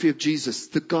biography of Jesus,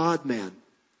 the God-man,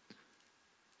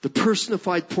 the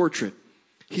personified portrait.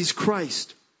 He's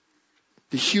Christ,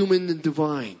 the human and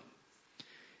divine.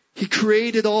 He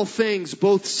created all things,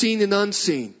 both seen and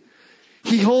unseen.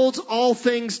 He holds all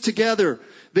things together.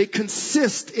 They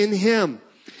consist in him.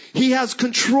 He has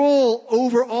control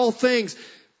over all things,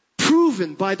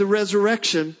 proven by the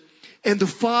resurrection. And the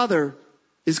Father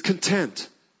is content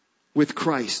with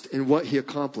Christ and what he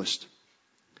accomplished.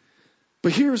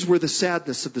 But here's where the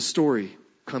sadness of the story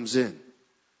comes in.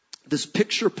 This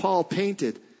picture Paul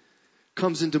painted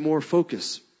comes into more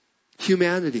focus.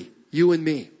 Humanity, you and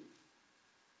me.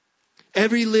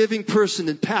 Every living person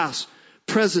in past,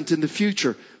 present, and the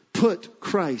future put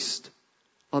Christ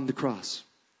on the cross.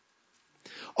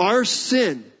 Our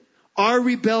sin, our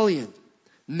rebellion,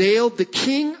 nailed the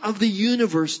King of the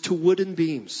universe to wooden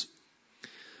beams.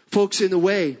 Folks, in a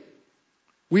way,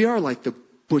 we are like the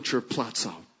butcher of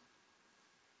Plötzau.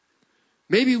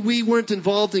 Maybe we weren't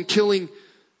involved in killing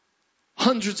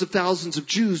hundreds of thousands of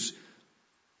Jews,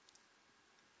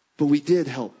 but we did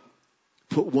help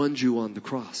put one Jew on the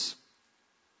cross.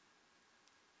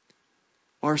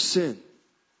 Our sin,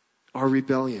 our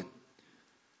rebellion.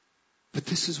 But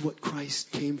this is what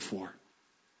Christ came for.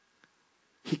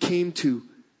 He came to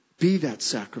be that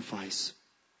sacrifice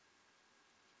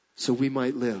so we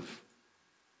might live.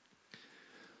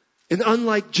 And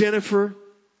unlike Jennifer,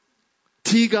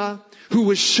 Antigua, who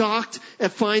was shocked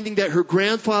at finding that her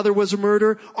grandfather was a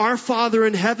murderer, our Father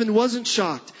in heaven wasn't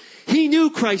shocked. He knew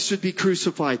Christ would be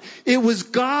crucified. It was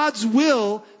God's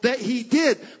will that he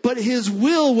did, but his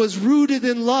will was rooted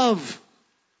in love.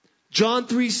 John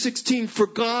 3:16, for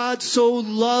God so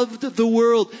loved the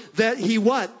world that he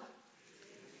what?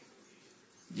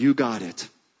 You got it.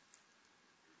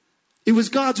 It was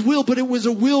God's will, but it was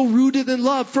a will rooted in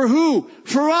love. For who?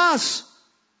 For us.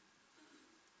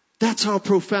 That's how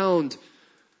profound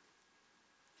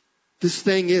this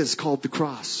thing is called the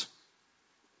cross.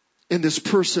 And this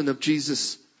person of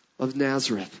Jesus of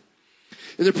Nazareth.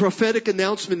 In the prophetic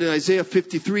announcement in Isaiah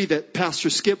 53 that Pastor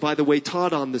Skip, by the way,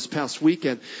 taught on this past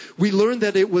weekend, we learned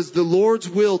that it was the Lord's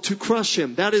will to crush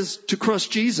him. That is, to crush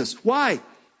Jesus. Why?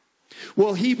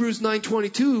 Well, Hebrews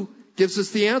 9:22 gives us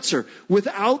the answer.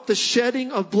 Without the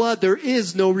shedding of blood, there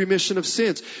is no remission of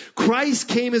sins. Christ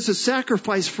came as a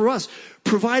sacrifice for us,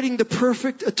 providing the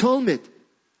perfect atonement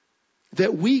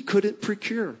that we couldn't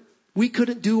procure. We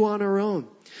couldn't do on our own.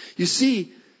 You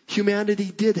see, humanity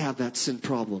did have that sin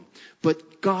problem.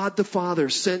 But God the Father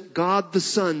sent God the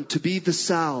Son to be the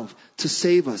salve, to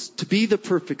save us, to be the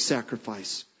perfect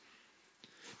sacrifice.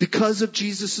 Because of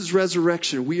Jesus'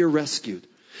 resurrection, we are rescued.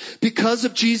 Because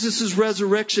of Jesus'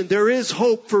 resurrection, there is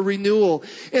hope for renewal.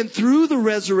 And through the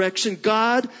resurrection,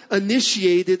 God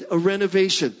initiated a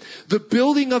renovation. The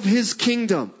building of his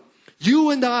kingdom.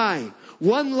 You and I,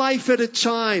 one life at a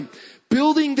time,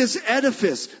 building this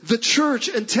edifice, the church,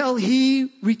 until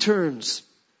he returns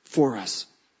for us.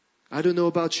 I don't know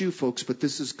about you folks, but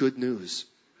this is good news.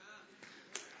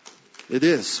 It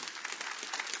is.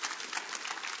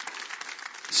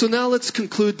 So now let's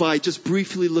conclude by just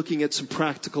briefly looking at some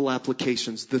practical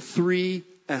applications. The 3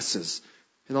 S's.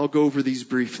 And I'll go over these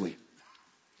briefly.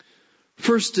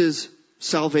 First is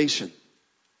salvation.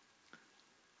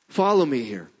 Follow me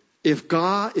here. If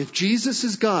Jesus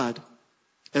is God,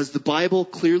 as the Bible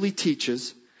clearly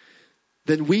teaches,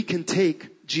 then we can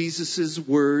take Jesus'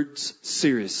 words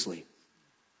seriously.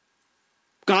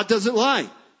 God doesn't lie.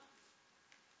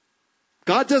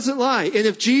 God doesn't lie. And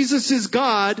if Jesus is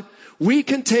God, we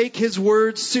can take his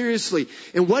words seriously.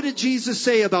 And what did Jesus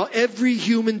say about every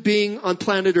human being on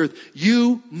planet Earth?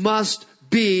 You must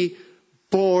be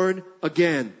born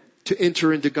again to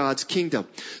enter into God's kingdom.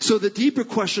 So the deeper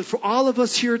question for all of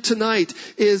us here tonight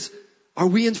is, are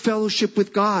we in fellowship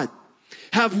with God?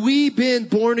 Have we been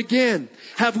born again?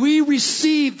 Have we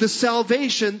received the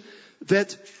salvation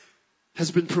that has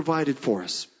been provided for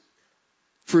us?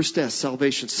 First S,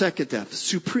 salvation. Second F,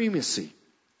 supremacy.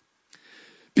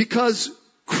 Because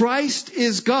Christ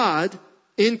is God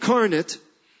incarnate,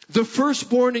 the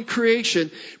firstborn in creation,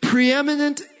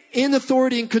 preeminent in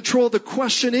authority and control. The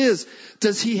question is,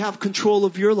 does he have control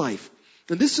of your life?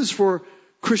 And this is for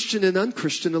Christian and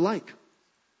unchristian alike.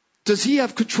 Does he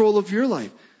have control of your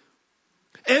life?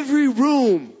 Every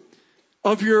room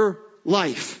of your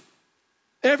life,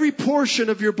 every portion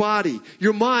of your body,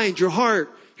 your mind, your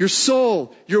heart, your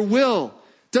soul, your will,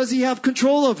 does he have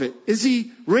control of it? Is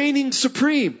he reigning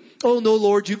supreme? Oh no,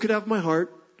 Lord, you could have my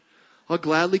heart. I'll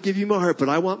gladly give you my heart, but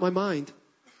I want my mind.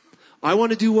 I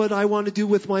want to do what I want to do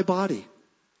with my body.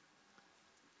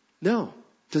 No.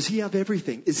 Does he have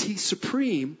everything? Is he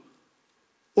supreme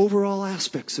over all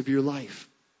aspects of your life?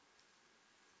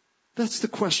 That's the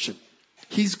question.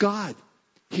 He's God.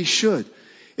 He should.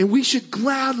 And we should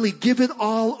gladly give it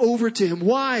all over to him.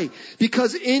 Why?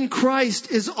 Because in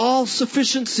Christ is all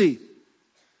sufficiency.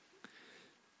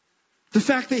 The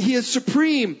fact that he is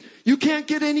supreme, you can't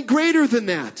get any greater than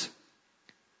that.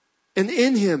 And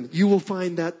in him, you will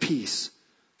find that peace.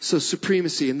 So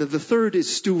supremacy. And then the third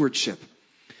is stewardship.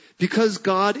 Because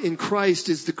God in Christ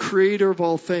is the creator of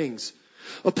all things,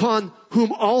 upon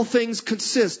whom all things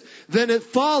consist, then it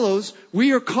follows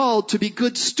we are called to be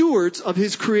good stewards of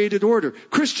his created order.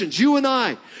 Christians, you and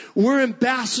I, we're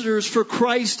ambassadors for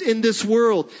Christ in this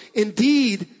world, in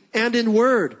deed and in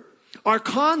word. Our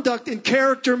conduct and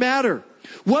character matter.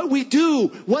 What we do,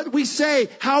 what we say,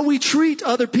 how we treat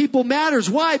other people matters.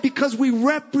 Why? Because we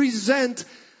represent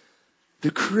the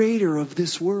creator of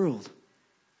this world.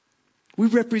 We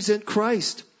represent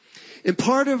Christ. And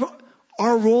part of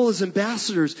our role as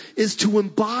ambassadors is to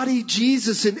embody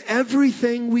Jesus in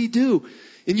everything we do.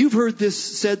 And you've heard this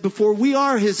said before, we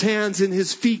are his hands and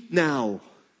his feet now.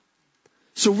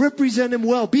 So represent him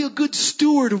well. Be a good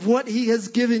steward of what he has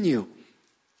given you.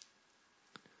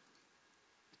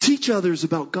 Teach others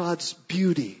about God's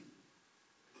beauty.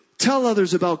 Tell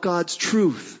others about God's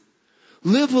truth.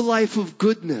 Live a life of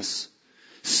goodness.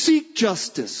 Seek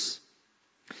justice.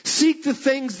 Seek the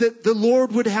things that the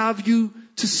Lord would have you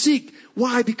to seek.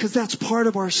 Why? Because that's part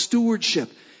of our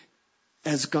stewardship.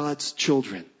 as God's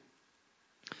children.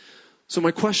 So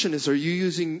my question is, are you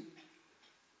using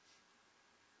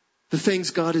the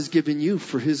things God has given you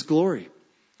for His glory?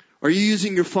 Are you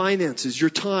using your finances, your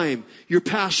time, your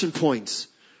passion points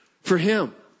for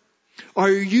Him?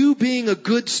 Are you being a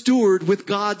good steward with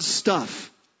God's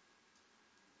stuff?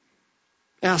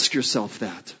 Ask yourself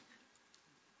that.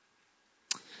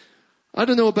 I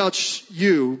don't know about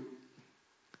you,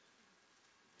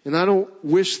 and I don't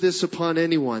wish this upon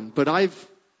anyone, but I've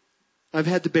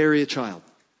had to bury a child,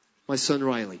 my son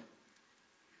Riley.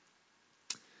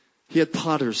 He had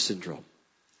Potter's syndrome.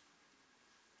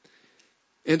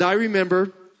 And I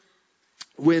remember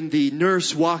when the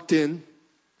nurse walked in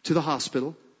to the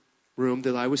hospital room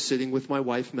that I was sitting with my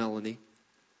wife, Melanie,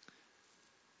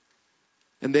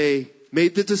 and they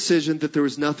made the decision that there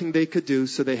was nothing they could do,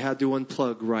 so they had to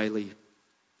unplug Riley.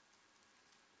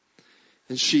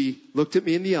 And she looked at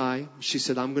me in the eye. She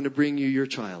said, I'm going to bring you your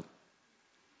child.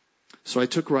 So I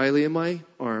took Riley in my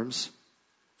arms,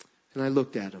 and I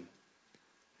looked at him.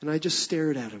 And I just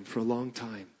stared at him for a long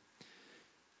time.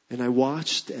 And I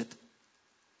watched at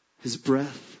his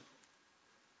breath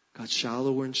got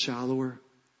shallower and shallower.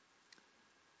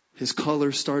 His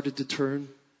color started to turn.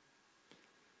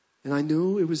 And I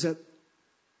knew it was at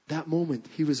that moment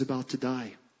he was about to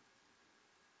die.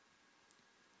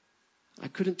 I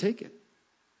couldn't take it.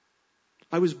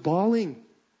 I was bawling.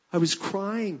 I was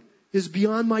crying. It was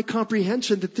beyond my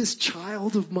comprehension that this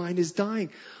child of mine is dying.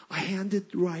 I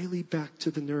handed Riley back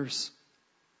to the nurse.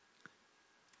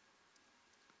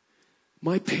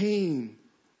 My pain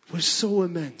was so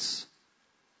immense,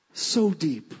 so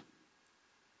deep.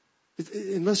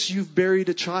 Unless you've buried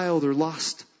a child or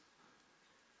lost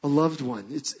a loved one,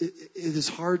 it is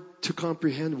hard to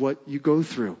comprehend what you go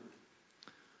through.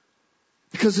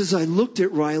 Because as I looked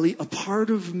at Riley, a part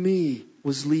of me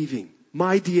was leaving.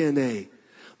 My DNA,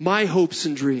 my hopes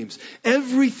and dreams,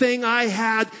 everything I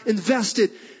had invested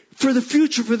for the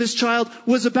future for this child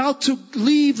was about to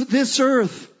leave this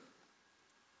earth.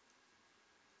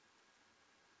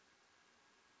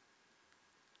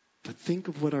 But think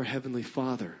of what our Heavenly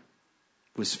Father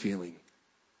was feeling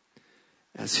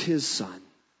as His Son,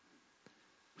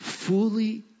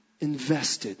 fully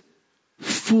invested,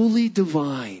 fully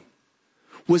divine,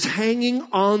 was hanging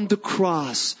on the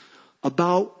cross,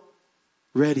 about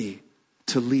ready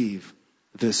to leave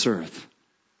this earth.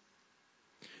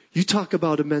 You talk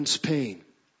about immense pain.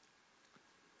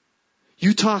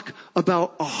 You talk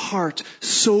about a heart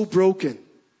so broken.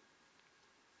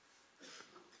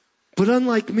 But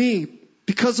unlike me,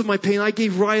 because of my pain, I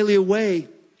gave Riley away.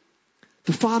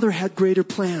 The Father had greater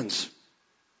plans.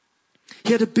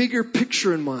 He had a bigger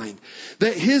picture in mind.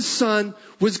 That His Son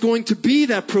was going to be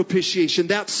that propitiation,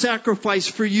 that sacrifice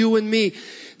for you and me.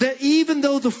 That even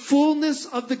though the fullness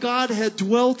of the Godhead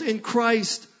dwelt in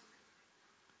Christ,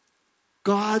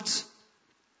 God's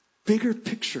bigger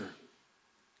picture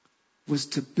was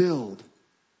to build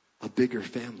a bigger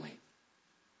family.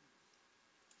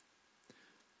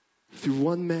 Through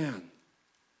one man,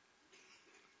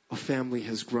 a family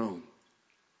has grown.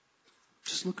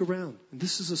 Just look around. And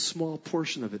this is a small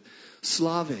portion of it.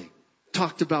 Slave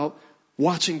talked about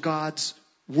watching God's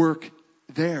work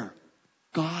there.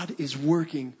 God is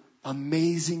working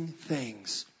amazing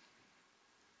things.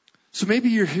 So maybe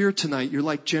you're here tonight. You're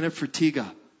like Jennifer Tiga,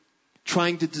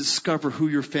 trying to discover who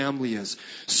your family is.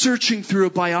 Searching through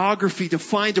a biography to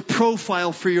find a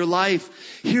profile for your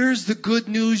life. Here's the good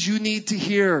news you need to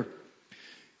hear.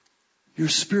 Your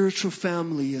spiritual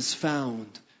family is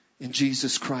found in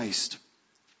Jesus Christ,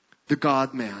 the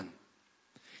God-man.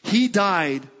 He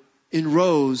died and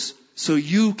rose so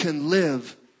you can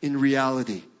live in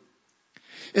reality.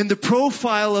 And the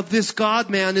profile of this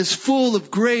God-man is full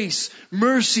of grace,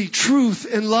 mercy, truth,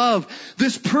 and love.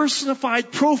 This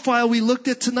personified profile we looked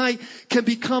at tonight can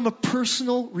become a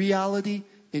personal reality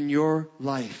in your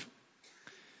life.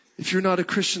 If you're not a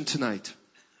Christian tonight,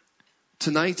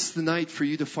 tonight's the night for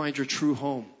you to find your true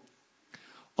home.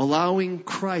 Allowing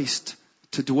Christ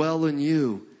to dwell in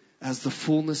you as the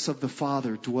fullness of the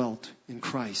Father dwelt in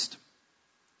Christ.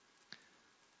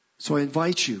 So I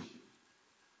invite you,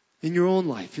 in your own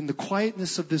life, in the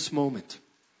quietness of this moment,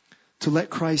 to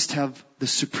let Christ have the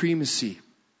supremacy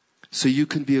so you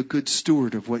can be a good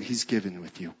steward of what He's given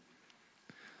with you.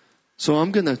 So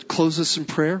I'm going to close this in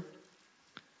prayer.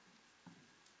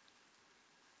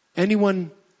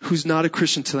 Anyone who's not a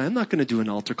Christian tonight, I'm not going to do an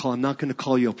altar call. I'm not going to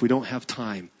call you up. We don't have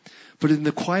time. But in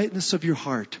the quietness of your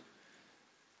heart,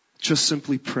 just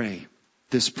simply pray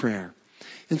this prayer.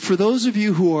 And for those of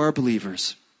you who are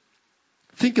believers,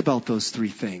 think about those three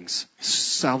things: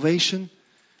 salvation,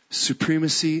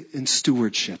 supremacy, and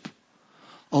stewardship.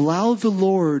 Allow the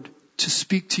Lord to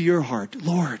speak to your heart.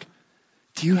 Lord,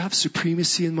 do you have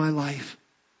supremacy in my life?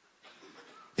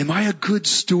 Am I a good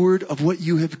steward of what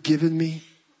you have given me?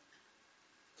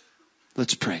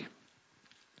 Let's pray.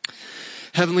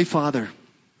 Heavenly Father,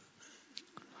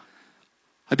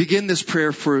 I begin this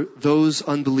prayer for those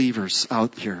unbelievers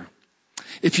out here.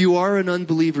 If you are an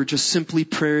unbeliever, just simply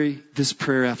pray this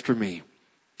prayer after me.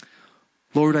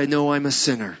 Lord, I know I'm a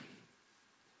sinner.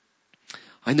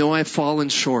 I know I've fallen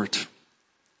short.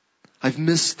 I've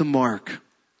missed the mark.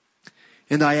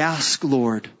 And I ask,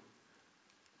 Lord,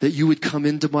 that you would come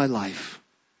into my life,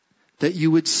 that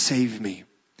you would save me,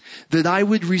 that I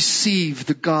would receive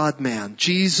the God-man,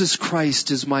 Jesus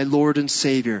Christ, as my Lord and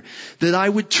Savior, that I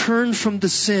would turn from the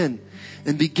sin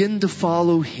and begin to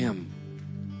follow him.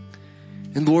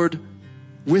 And Lord,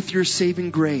 with your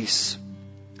saving grace,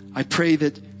 I pray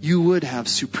that you would have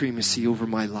supremacy over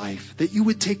my life, that you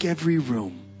would take every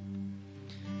room.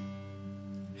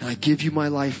 And I give you my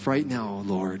life right now,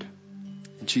 Lord,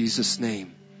 in Jesus'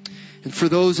 name. And for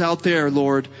those out there,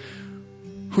 Lord,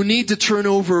 who need to turn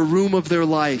over a room of their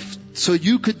life so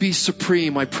you could be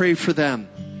supreme, I pray for them.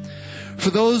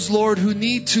 For those, Lord, who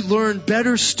need to learn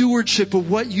better stewardship of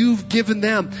what you've given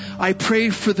them, I pray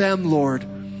for them, Lord.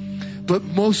 But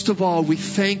most of all, we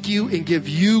thank you and give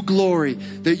you glory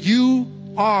that you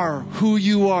are who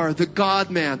you are, the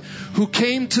God-man who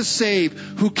came to save,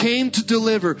 who came to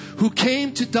deliver, who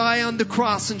came to die on the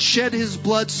cross and shed his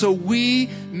blood so we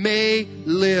may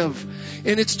live.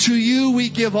 And it's to you we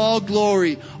give all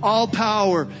glory, all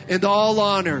power, and all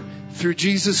honor. Through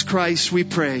Jesus Christ we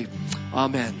pray.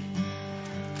 Amen.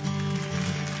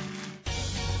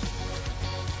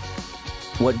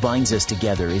 What binds us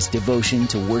together is devotion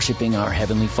to worshiping our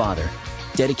Heavenly Father,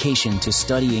 dedication to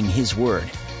studying His Word,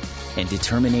 and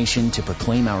determination to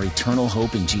proclaim our eternal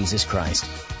hope in Jesus Christ.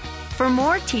 For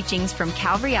more teachings from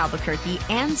Calvary Albuquerque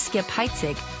and Skip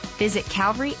Heitzig, visit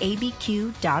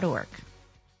calvaryabq.org.